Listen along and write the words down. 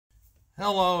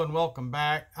Hello and welcome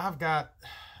back. I'm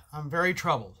very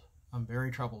troubled.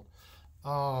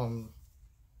 Um,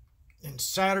 and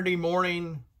Saturday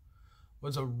morning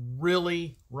was a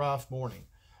really rough morning.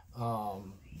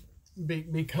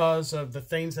 Because of the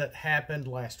things that happened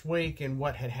last week and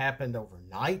what had happened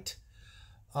overnight.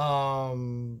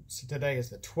 So today is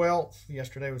the 12th.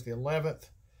 Yesterday was the 11th.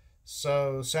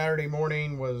 So Saturday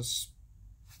morning was,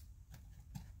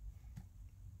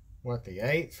 what, the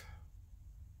 8th?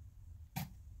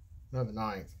 No, the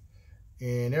 9th.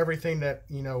 And everything that,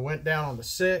 went down on the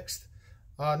 6th.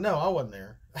 No, I wasn't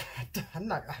there. I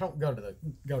don't go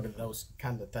to those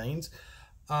kind of things.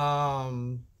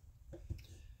 And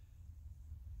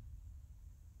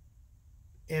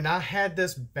I had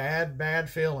this bad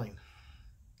feeling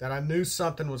that I knew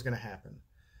something was going to happen.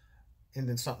 And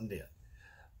then something did.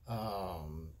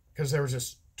 Because there was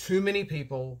just too many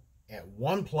people at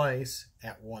one place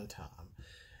at one time.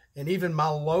 And even my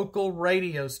local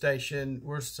radio station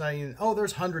were saying, oh,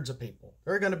 there's hundreds of people.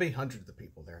 There are going to be hundreds of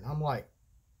people there. And I'm like,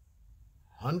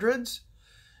 hundreds?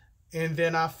 And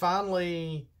then I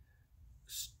finally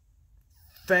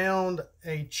found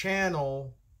a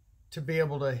channel to be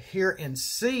able to hear and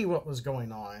see what was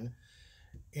going on.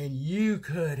 And you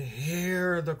could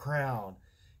hear the crowd.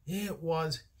 It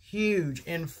was huge.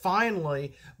 And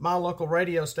finally, my local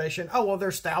radio station, oh, well,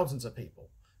 there's thousands of people.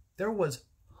 There was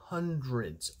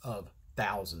hundreds of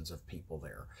thousands of people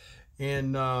there.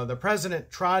 And the president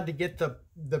tried to get the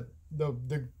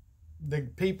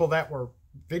people that were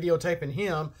videotaping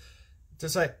him to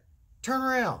say, turn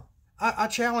around. I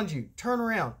challenge you, turn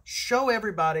around. Show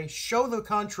everybody, show the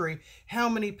country how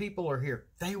many people are here.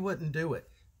 They wouldn't do it.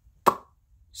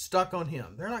 Stuck on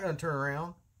him. They're not going to turn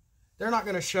around. They're not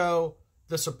going to show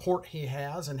the support he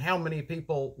has and how many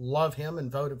people love him and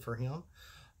voted for him.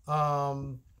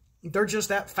 They're just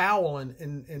that foul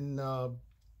and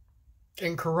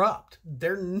corrupt.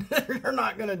 They're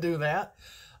not going to do that.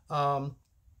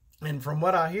 And from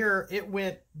what I hear, it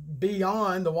went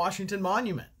beyond the Washington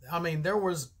Monument. I mean,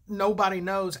 nobody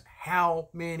knows how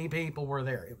many people were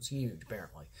there. It was huge,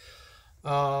 apparently.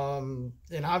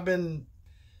 And I've been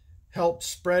helped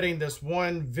spreading this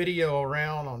one video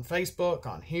around on Facebook,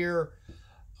 on here,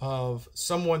 of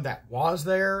someone that was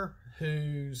there,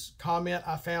 whose comment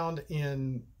I found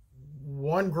in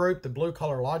one group, the Blue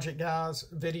Collar Logic guys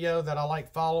video that I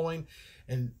like following.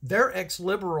 And they're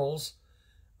ex-liberals,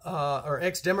 or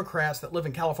ex-Democrats that live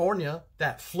in California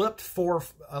that flipped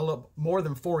more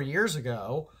than 4 years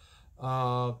ago,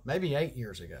 maybe 8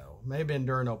 years ago, maybe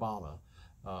during Obama.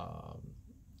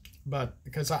 But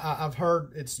because I've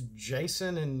heard it's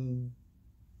Jason and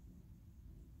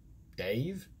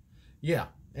Dave. Yeah,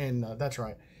 and that's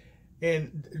right.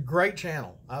 And great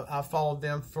channel. I followed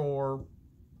them for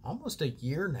almost a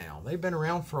year now. They've been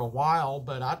around for a while,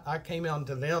 but I came on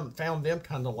to them, found them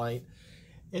kind of late.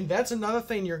 And that's another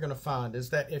thing you're going to find is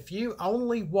that if you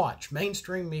only watch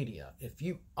mainstream media, if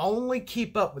you only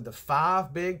keep up with the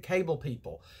 5 big cable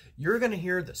people, you're going to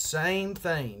hear the same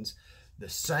things, the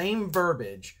same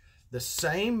verbiage, the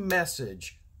same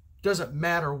message. Doesn't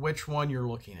matter which one you're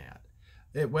looking at.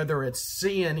 Whether it's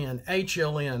CNN,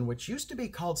 HLN, which used to be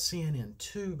called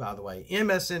CNN2, by the way,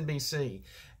 MSNBC,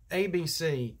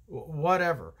 ABC,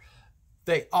 whatever.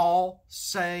 They're all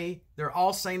saying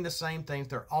the same things.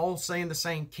 They're all saying the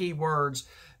same keywords,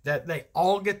 that they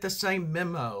all get the same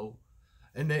memo,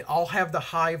 and they all have the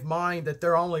hive mind that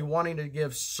they're only wanting to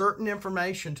give certain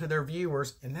information to their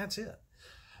viewers, and that's it.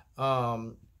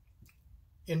 And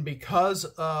because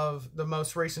of the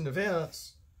most recent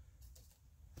events,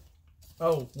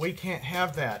 oh, we can't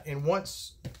have that. And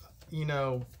once,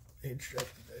 I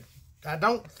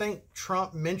don't think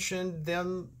Trump mentioned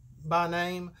them by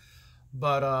name,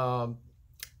 but,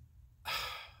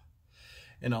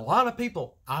 and a lot of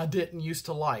people I didn't used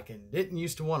to like and didn't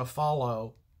used to want to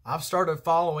follow, I've started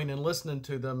following and listening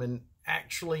to them and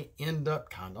actually end up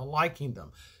kind of liking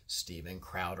them. Steven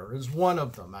Crowder is one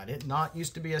of them. I did not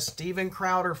used to be a Steven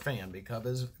Crowder fan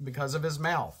because of his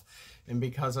mouth and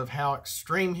because of how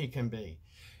extreme he can be,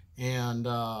 and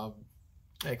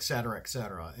et cetera, et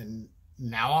cetera. And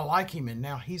now I like him, and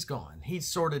now he's gone. He's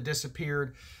sort of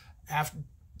disappeared after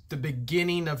the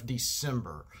beginning of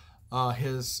December.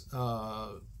 His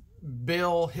half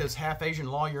Asian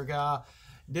lawyer guy,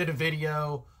 did a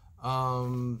video.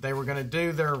 They were going to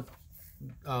do their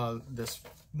this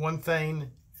one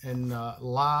thing in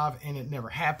live, and it never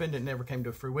happened. It never came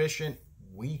to fruition.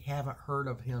 We haven't heard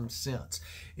of him since,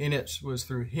 and it was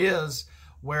through his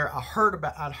where I'd heard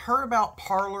about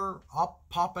Parler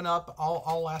popping up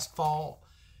all last fall,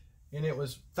 and it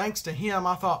was thanks to him.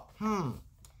 I thought,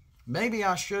 maybe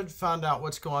I should find out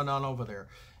what's going on over there.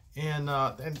 And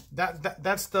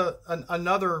that's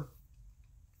another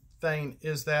thing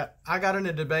is that I got in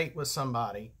a debate with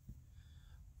somebody.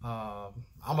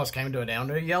 Almost came down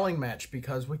to a yelling match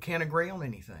because we can't agree on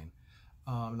anything.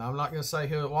 And I'm not going to say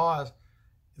who it was.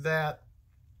 That,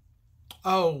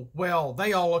 oh, well,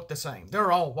 they all look the same.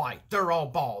 They're all white. They're all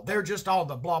bald. They're just all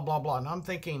the blah, blah, blah. And I'm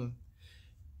thinking,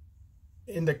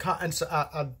 I'm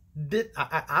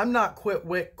not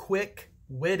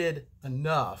quick-witted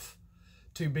enough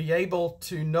to be able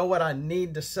to know what I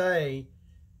need to say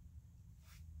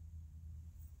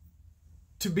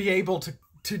to be able to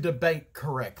debate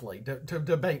correctly, to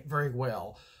debate very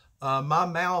well. My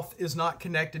mouth is not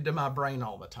connected to my brain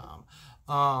all the time.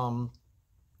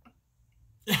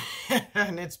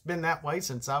 And it's been that way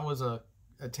since I was a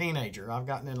teenager. I've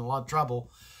gotten in a lot of trouble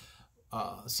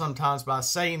sometimes by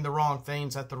saying the wrong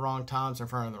things at the wrong times in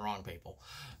front of the wrong people.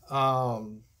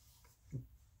 Well,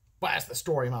 that's the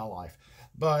story of my life.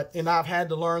 And I've had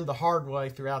to learn the hard way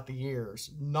throughout the years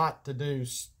not to do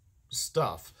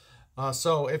stuff.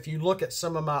 So if you look at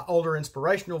some of my older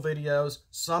inspirational videos,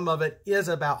 some of it is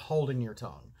about holding your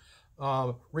tongue,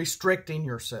 restricting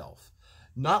yourself,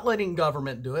 not letting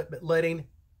government do it, but letting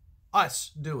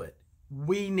us do it.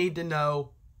 We need to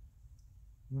know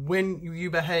when you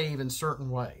behave in certain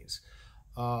ways.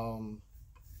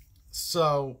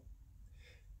 So,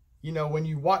 you know, when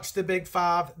you watch the Big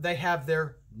Five, they have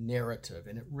their narrative,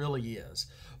 and it really is.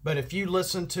 But if you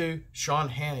listen to Sean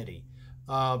Hannity,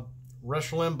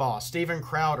 Rush Limbaugh, Steven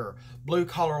Crowder, Blue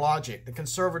Collar Logic, the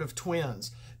Conservative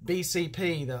Twins,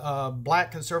 BCP, the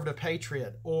Black Conservative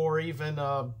Patriot, or even,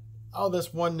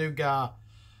 this one new guy,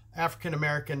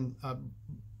 African-American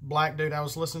black dude I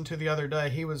was listening to the other day,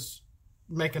 he was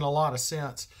making a lot of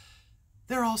sense.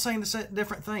 They're all saying the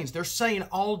different things. They're saying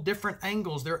all different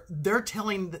angles. They're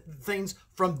telling things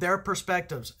from their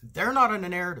perspectives. They're not in a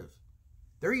narrative.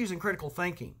 They're using critical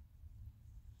thinking.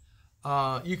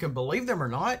 You can believe them or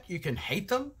not. You can hate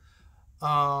them.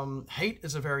 Hate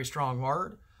is a very strong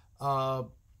word. And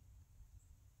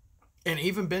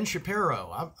even Ben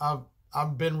Shapiro.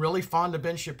 I've been really fond of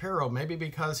Ben Shapiro, maybe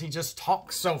because he just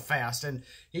talks so fast and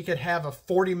he could have a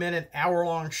 40-minute,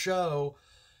 hour-long show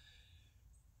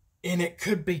and it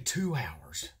could be 2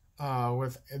 hours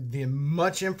with the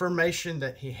much information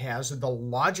that he has, the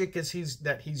logic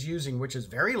that he's using, which is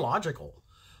very logical.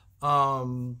 I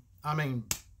mean,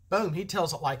 boom, he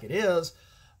tells it like it is.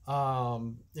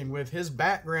 And with his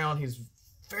background, he's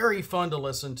very fun to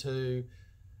listen to,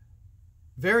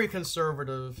 very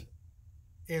conservative.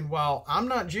 And while I'm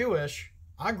not Jewish,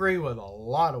 I agree with a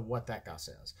lot of what that guy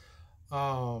says.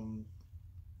 And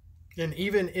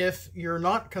even if you're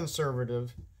not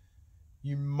conservative,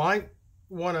 you might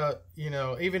want to,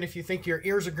 even if you think your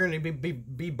ears are going to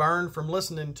be burned from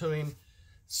listening to him,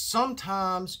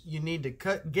 sometimes you need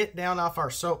to get down off our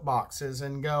soapboxes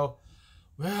and go,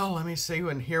 well, let me see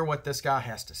and hear what this guy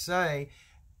has to say.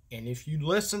 And if you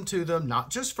listen to them, not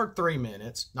just for 3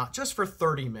 minutes, not just for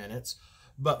 30 minutes,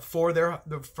 but for their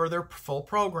full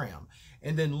program,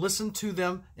 and then listen to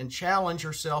them and challenge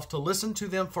yourself to listen to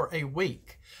them for a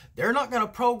week. They're not going to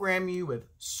program you with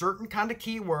certain kind of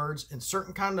keywords and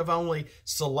certain kind of only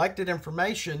selected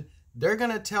information. They're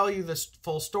going to tell you the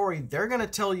full story. They're going to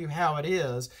tell you how it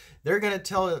is. They're going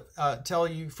to tell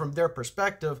you from their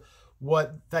perspective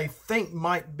what they think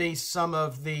might be some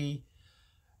of the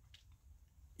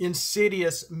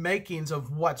insidious makings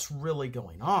of what's really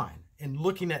going on, and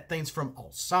looking at things from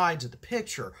all sides of the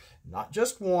picture, not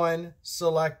just one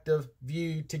selective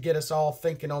view to get us all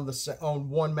thinking on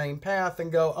one main path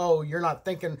and go, oh, you're not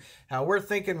thinking how we're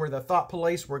thinking, we're the thought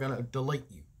police, we're going to delete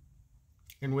you.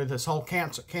 And with this whole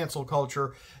cancel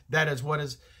culture, that is what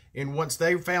is, and once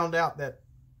they found out that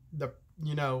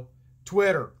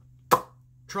Twitter,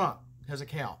 Trump has an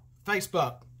account,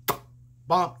 Facebook,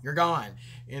 bump, you're gone.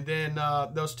 And then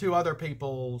those two other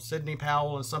people, Sidney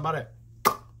Powell and somebody,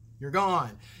 you're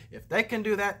gone. If they can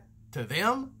do that to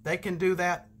them, they can do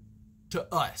that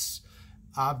to us.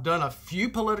 I've done a few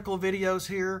political videos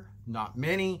here, not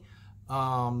many.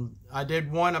 I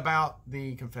did one about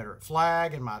the Confederate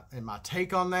flag and my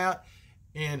take on that,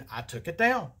 and I took it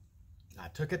down.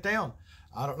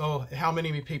 I don't know how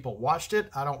many people watched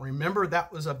it. I don't remember.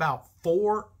 That was about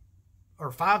 4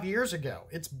 or 5 years ago.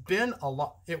 It's been a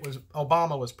lot.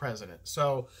 Obama was president,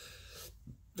 so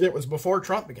it was before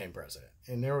Trump became president.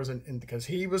 And there was because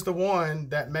he was the one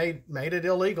that made it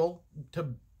illegal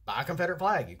to buy a Confederate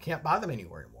flag. You can't buy them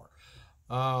anywhere anymore.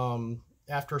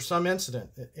 After some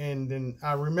incident. And then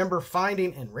I remember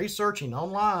finding and researching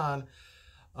online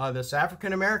this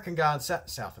African-American guy in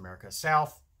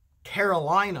South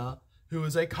Carolina, who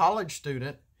was a college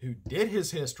student who did his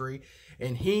history.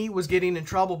 And he was getting in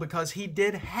trouble because he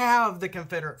did have the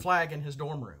Confederate flag in his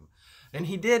dorm room. And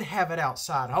he did have it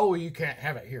outside. Oh, you can't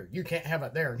have it here. You can't have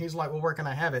it there. And he's like, well, where can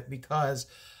I have it? Because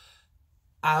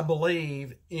I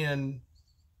believe in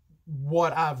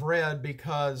what I've read,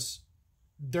 because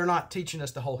they're not teaching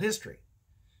us the whole history.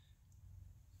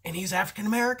 And he's African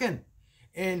American.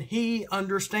 And he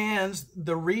understands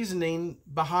the reasoning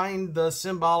behind the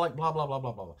symbolic blah, blah, blah,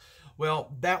 blah, blah.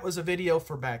 Well, that was a video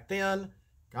for back then.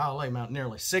 Golly,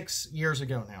 nearly 6 years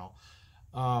ago now.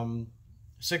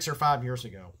 6 or 5 years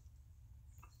ago.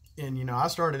 And, you know, I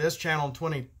started this channel in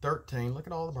 2013. Look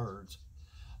at all the birds.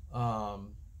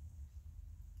 And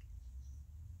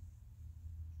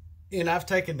I've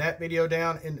taken that video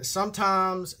down. And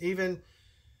sometimes even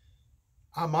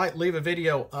I might leave a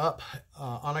video up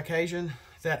on occasion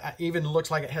that even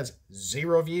looks like it has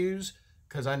 0 views,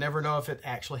 because I never know if it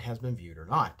actually has been viewed or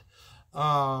not.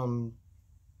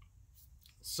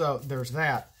 So there's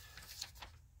that.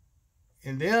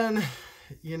 And then,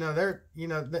 you know,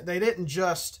 they didn't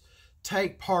just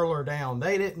take Parler down.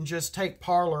 They didn't just take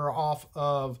Parler off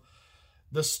of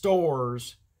the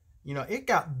stores. You know, it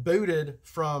got booted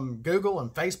from Google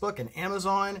and Facebook and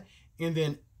Amazon, and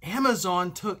then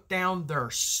Amazon took down their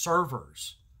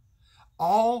servers.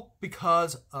 All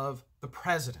because of the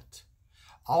president.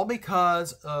 All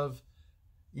because of,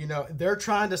 you know, they're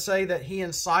trying to say that he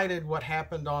incited what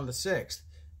happened on the 6th.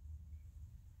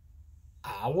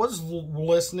 I was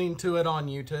listening to it on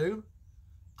YouTube.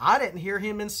 I didn't hear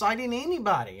him inciting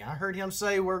anybody. I heard him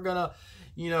say, we're going to,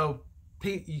 you know,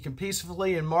 you can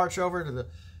peacefully and march over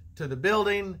to the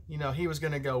building. You know, he was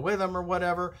going to go with him or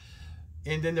whatever.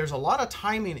 And then there's a lot of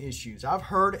timing issues. I've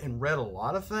heard and read a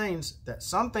lot of things that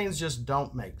some things just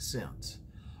don't make sense.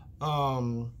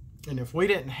 And if we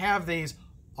didn't have these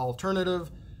alternative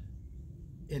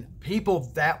and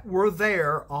people that were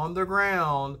there on the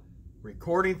ground,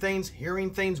 recording things, hearing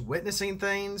things, witnessing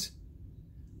things,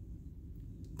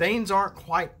 things aren't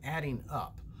quite adding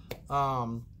up.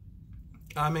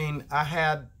 I mean,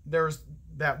 there's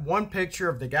that one picture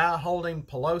of the guy holding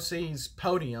Pelosi's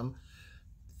podium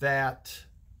that,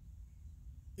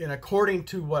 and according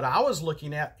to what I was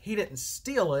looking at, he didn't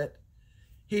steal it.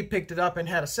 He picked it up and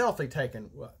had a selfie taken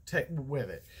with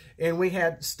it. And we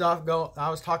had stuff go.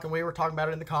 We were talking about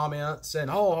it in the comments,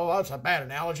 and oh, that's a bad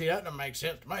analogy. That doesn't make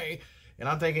sense to me. And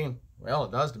I'm thinking, well,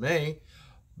 it does to me.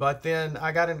 But then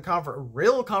I got in a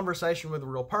real conversation with a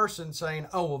real person saying,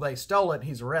 oh, well, they stole it.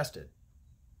 He's arrested.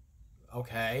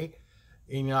 Okay.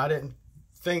 And, you know, I didn't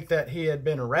think that he had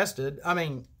been arrested. I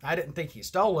mean, I didn't think he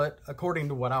stole it according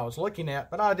to what I was looking at,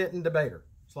 but I didn't debate her.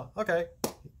 It's like, okay,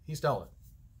 he stole it.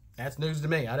 That's news to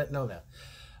me. I didn't know that.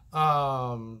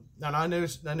 And I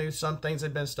knew some things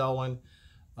had been stolen.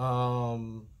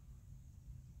 And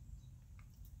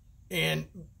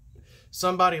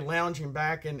somebody lounging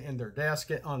back in their desk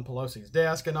on Pelosi's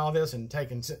desk and all this, and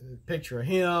taking a picture of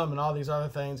him and all these other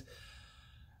things.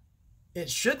 It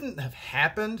shouldn't have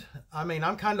happened. I mean,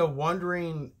 I'm kind of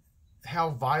wondering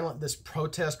how violent this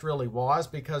protest really was,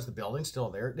 because the building's still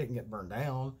there. It didn't get burned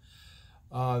down.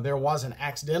 There was an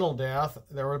accidental death.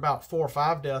 There were about 4 or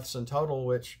 5 deaths in total,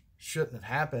 which shouldn't have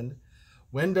happened.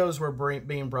 Windows were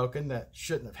being broken that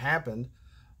shouldn't have happened.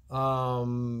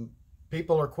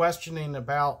 People are questioning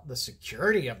about the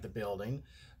security of the building,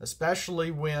 especially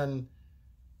when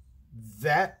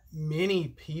that many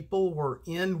people were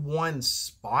in one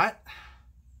spot.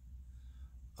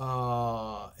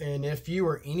 And if you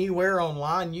were anywhere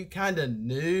online, you kind of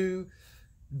knew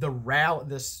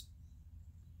this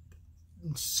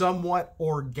somewhat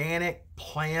organic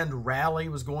planned rally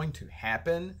was going to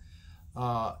happen.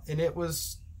 And it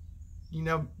was, you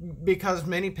know, because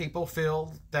many people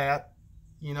feel that,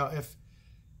 you know, if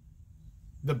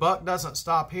the buck doesn't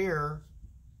stop here,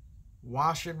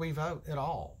 why should we vote at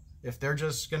all? If they're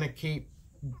just going to keep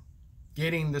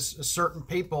getting certain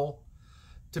people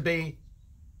to be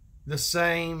the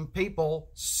same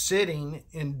people sitting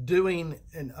and doing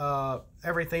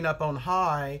everything up on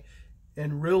high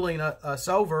and ruling us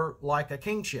over like a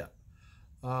kingship.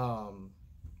 And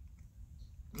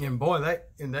boy,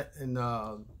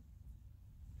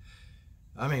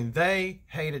 I mean, they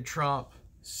hated Trump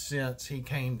since he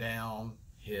came down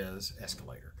his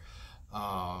escalator.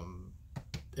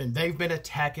 And they've been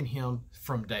attacking him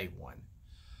from day one.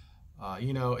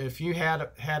 You know, if you had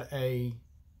a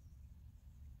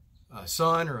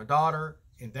son or a daughter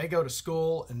and they go to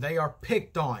school and they are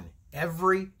picked on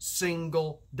every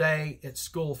single day at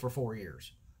school for 4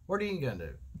 years, what are you going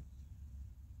to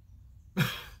do?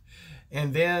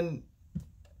 And then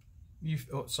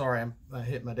I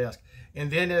hit my desk.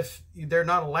 And then if they're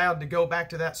not allowed to go back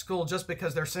to that school just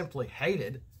because they're simply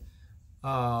hated,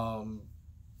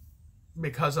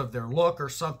 because of their look or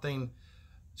something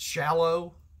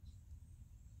shallow,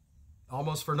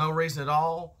 almost for no reason at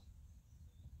all,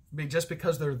 just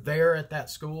because they're there at that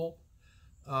school.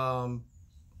 How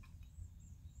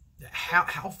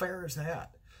fair is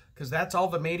that? Because that's all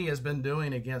the media has been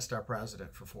doing against our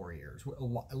president for 4 years.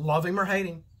 Love him or hate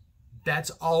him,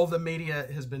 that's all the media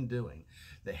has been doing.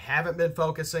 They haven't been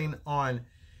focusing on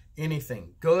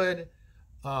anything good.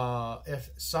 If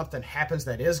something happens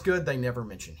that is good, they never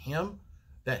mention him,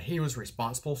 that he was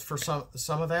responsible for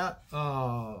some of that.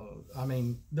 I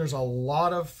mean, there's a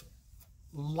lot of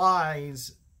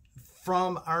lies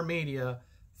from our media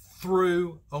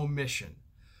through omission.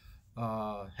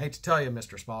 Hate to tell you,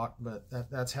 Mr. Spock, but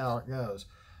that's how it goes.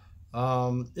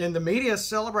 And the media is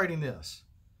celebrating this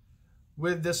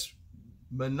with this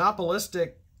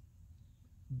monopolistic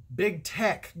big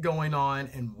tech going on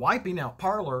and wiping out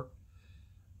Parler.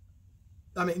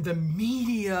 I mean, the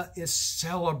media is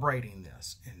celebrating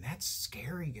this, and that's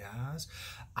scary, guys.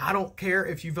 I don't care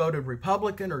if you voted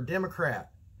Republican or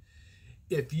Democrat.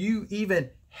 If you even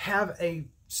have a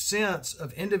sense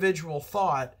of individual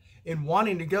thought in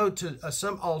wanting to go to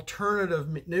some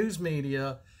alternative news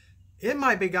media, it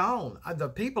might be gone. The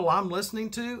people I'm listening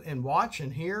to and watch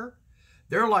and hear,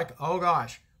 they're like, oh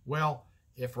gosh, well,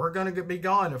 if we're going to be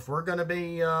gone, if we're going to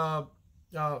be,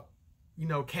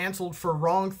 canceled for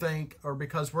wrongthink or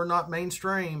because we're not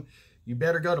mainstream, you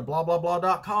better go to blah, blah,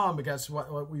 blah.com because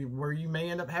where you may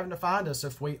end up having to find us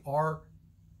if we are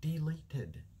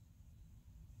deleted.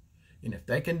 And if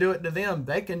they can do it to them,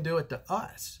 they can do it to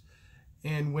us.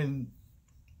 And when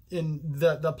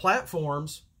the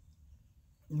platforms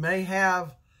may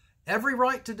have every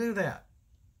right to do that.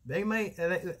 They may,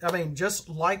 I mean, just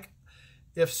like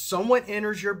if someone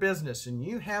enters your business and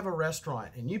you have a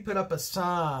restaurant and you put up a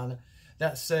sign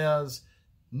that says,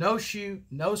 no shoot,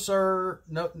 no sir,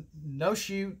 no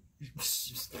shoot,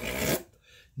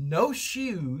 no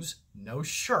shoes, no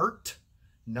shirt,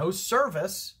 no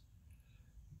service,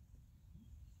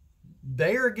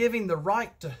 they are giving the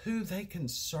right to who they can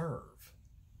serve.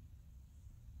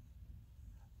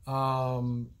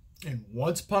 And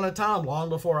once upon a time, long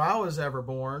before I was ever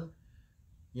born,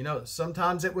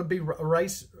 sometimes it would be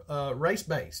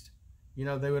race-based.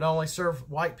 They would only serve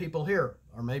white people here,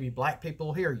 or maybe black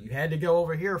people here. You had to go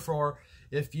over here for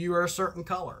if you were a certain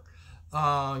color.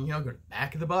 Go to the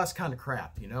back of the bus kind of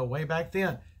crap, way back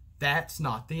then. That's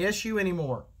not the issue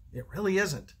anymore. It really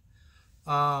isn't.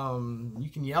 You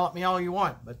can yell at me all you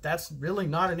want, but that's really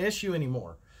not an issue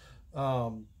anymore. I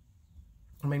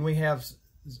mean, we have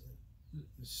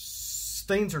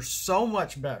things are so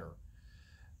much better,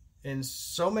 and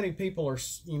so many people are,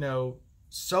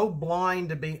 so blind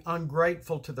to be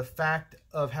ungrateful to the fact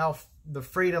of how the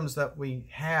freedoms that we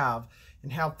have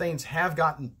and how things have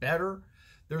gotten better.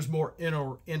 There's more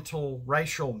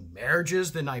interracial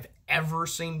marriages than I've ever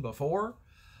seen before,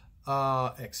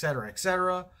 et cetera, et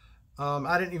cetera.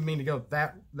 I didn't even mean to go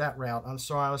that route. I'm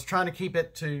sorry. I was trying to keep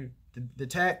it to the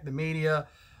tech, the media,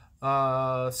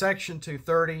 Section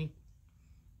 230,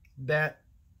 that,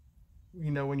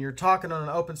 when you're talking on an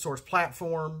open source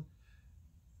platform,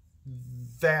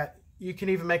 that you can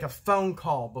even make a phone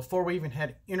call before we even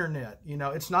had internet.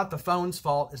 It's not the phone's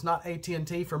fault. It's not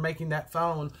AT&T for making that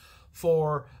phone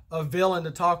for a villain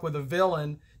to talk with a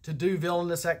villain to do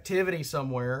villainous activity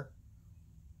somewhere.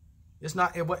 It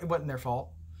wasn't their fault.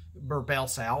 Or Bell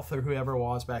South or whoever it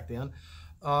was back then.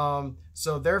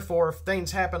 So therefore, if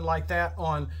things happen like that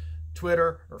on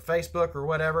Twitter or Facebook or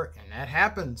whatever, and that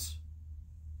happens,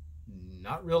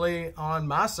 not really on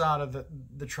my side of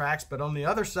the tracks, but on the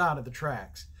other side of the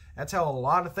tracks. That's how a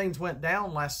lot of things went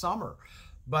down last summer.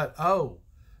 But,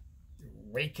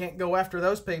 we can't go after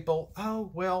those people.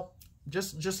 Oh, well,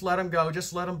 just let them go.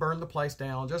 Just let them burn the place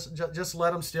down. Just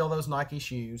let them steal those Nike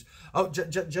shoes. Oh,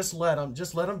 just let them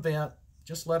vent.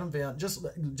 Just let them vent.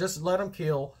 Just let them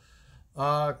kill.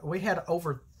 We had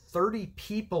over 30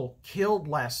 people killed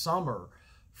last summer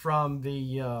from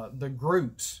the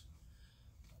groups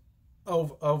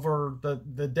over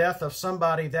the death of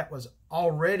somebody that was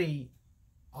already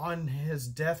on his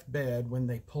deathbed when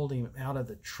they pulled him out of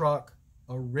the truck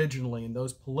originally. And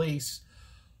those police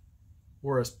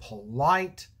were as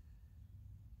polite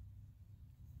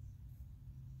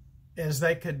as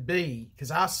they could be,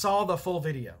 because I saw the full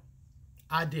video.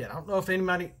 I did. I don't know if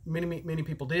many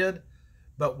people did,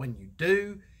 but when you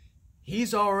do, he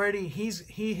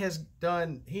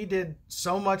did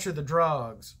so much of the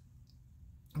drugs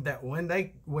that when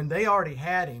they already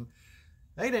had him,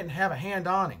 they didn't have a hand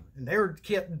on him, and they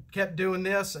kept doing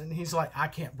this, and he's like, I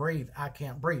can't breathe.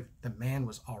 The man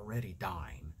was already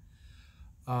dying.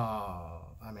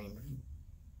 I mean,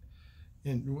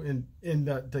 in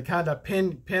the kind of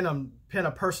pin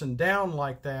a person down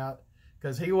like that,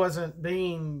 because he wasn't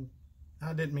being,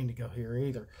 I didn't mean to go here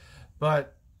either,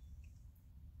 but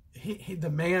the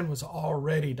man was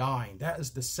already dying. That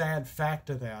is the sad fact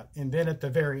of that. And then at the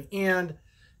very end,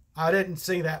 I didn't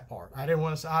see that part. I didn't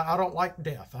want to say, I don't like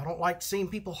death. I don't like seeing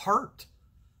people hurt.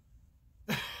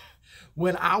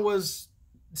 When I was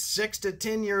 6 to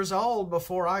 10 years old,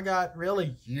 before I got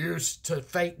really used to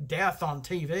fake death on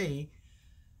TV,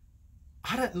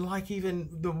 I didn't like even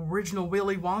the original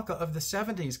Willy Wonka of the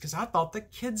 70s because I thought the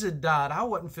kids had died. I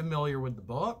wasn't familiar with the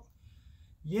book.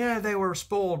 Yeah, they were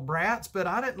spoiled brats, but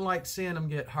I didn't like seeing them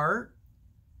get hurt.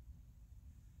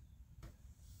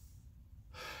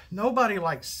 Nobody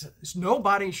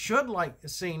should like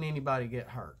seeing anybody get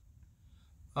hurt.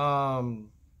 And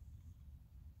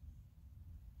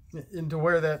to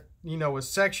where that, with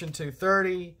Section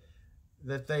 230,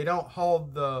 that they don't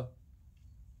hold the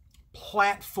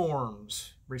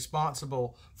platforms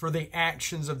responsible for the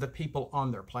actions of the people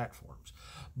on their platforms.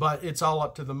 But it's all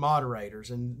up to the moderators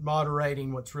and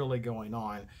moderating what's really going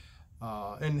on,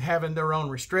 and having their own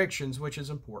restrictions, which is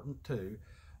important too.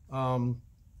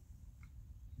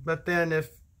 But then if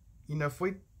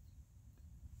we,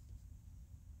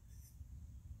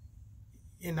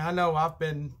 and I know I've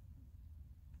been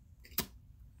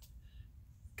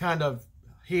kind of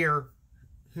here,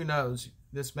 who knows,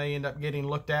 this may end up getting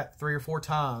looked at 3 or 4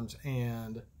 times,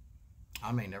 and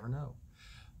I may never know.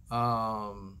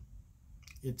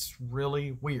 It's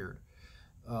really weird.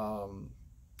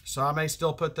 So I may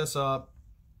still put this up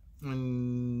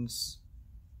and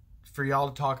for y'all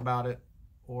to talk about it,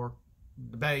 or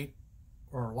debate,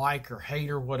 or like, or hate,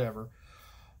 or whatever.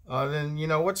 Then,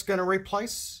 what's going to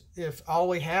replace if all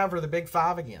we have are the big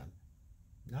 5 again?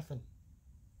 Nothing.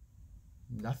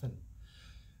 Nothing.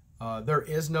 There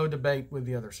is no debate with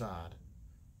the other side.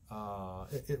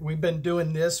 We've been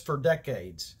doing this for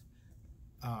decades.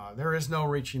 There is no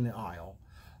reaching the aisle.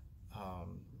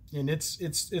 And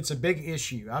it's a big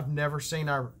issue. I've never seen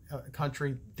our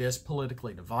country this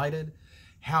politically divided.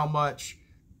 How much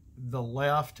the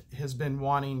left has been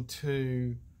wanting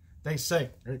to, they say,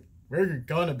 we're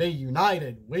going to be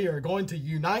united. We are going to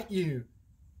unite you.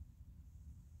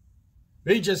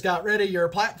 We just got rid of your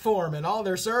platform and all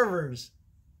their servers.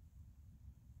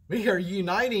 We are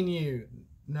uniting you.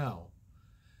 No.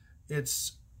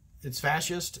 It's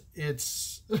fascist.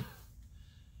 It's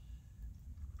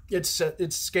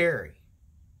scary.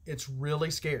 It's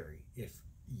really scary. If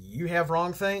you have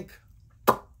wrongthink,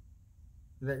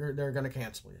 they're going to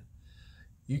cancel you.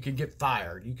 You could get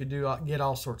fired. You could get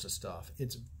all sorts of stuff.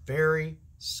 It's very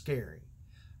scary.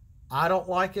 I don't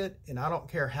like it, and I don't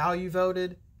care how you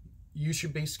voted. You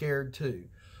should be scared too.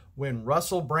 When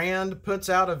Russell Brand puts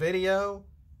out a video,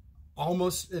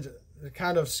 almost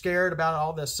kind of scared about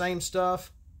all this same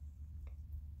stuff,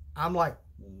 I'm like,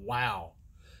 wow.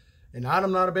 And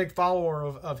I'm not a big follower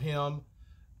of him,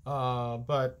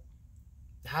 but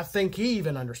I think he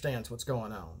even understands what's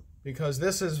going on, because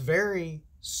this is very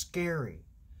scary.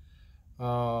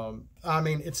 I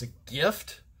mean, it's a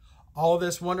gift, all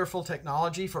this wonderful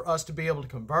technology for us to be able to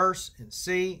converse and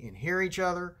see and hear each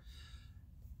other.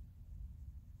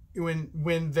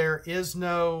 When there is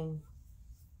no,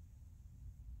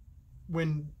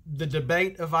 when the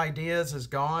debate of ideas is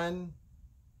gone,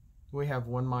 we have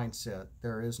one mindset.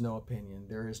 There is no opinion.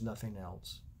 There is nothing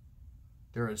else.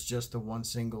 There is just the one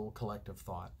single collective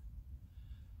thought.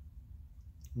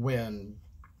 When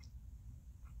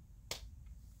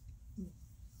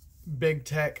big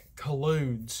tech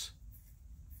colludes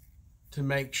to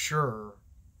make sure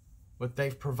what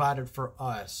they've provided for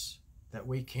us that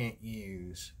we can't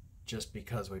use just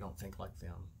because we don't think like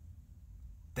them.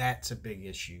 That's a big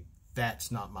issue.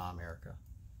 That's not my America.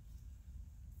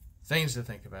 Things to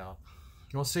think about.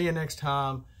 We'll see you next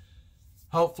time.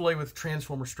 Hopefully with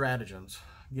Transformer Stratagems.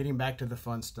 Getting back to the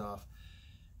fun stuff.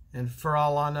 And for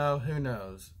all I know, who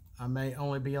knows? I may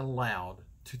only be allowed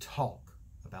to talk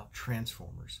about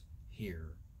Transformers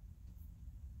here.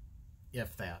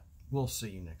 If that. We'll see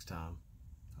you next time.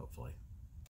 Hopefully.